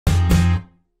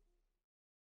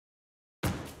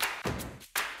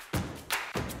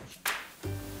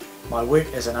My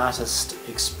work as an artist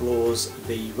explores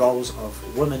the roles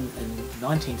of women in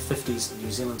 1950s New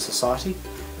Zealand society,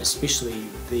 especially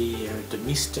their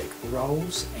domestic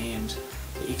roles and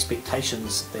the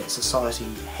expectations that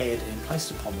society had and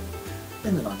placed upon them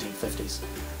in the 1950s.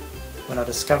 When I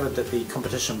discovered that the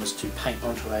competition was to paint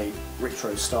onto a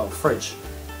retro style fridge,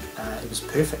 it was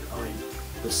perfect.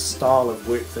 The style of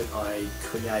work that I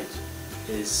create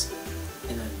is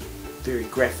in a very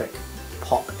graphic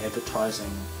pop advertising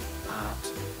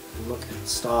art look and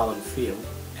style and feel,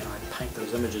 and I paint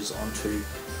those images onto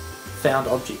found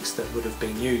objects that would have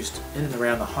been used in and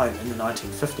around the home in the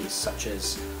 1950s, such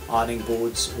as ironing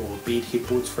boards or bed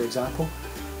headboards, for example.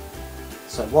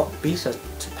 So what better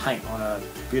to paint on a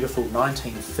beautiful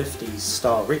 1950s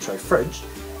style retro fridge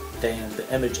than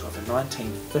the image of a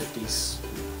 1950s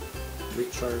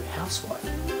retro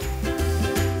housewife.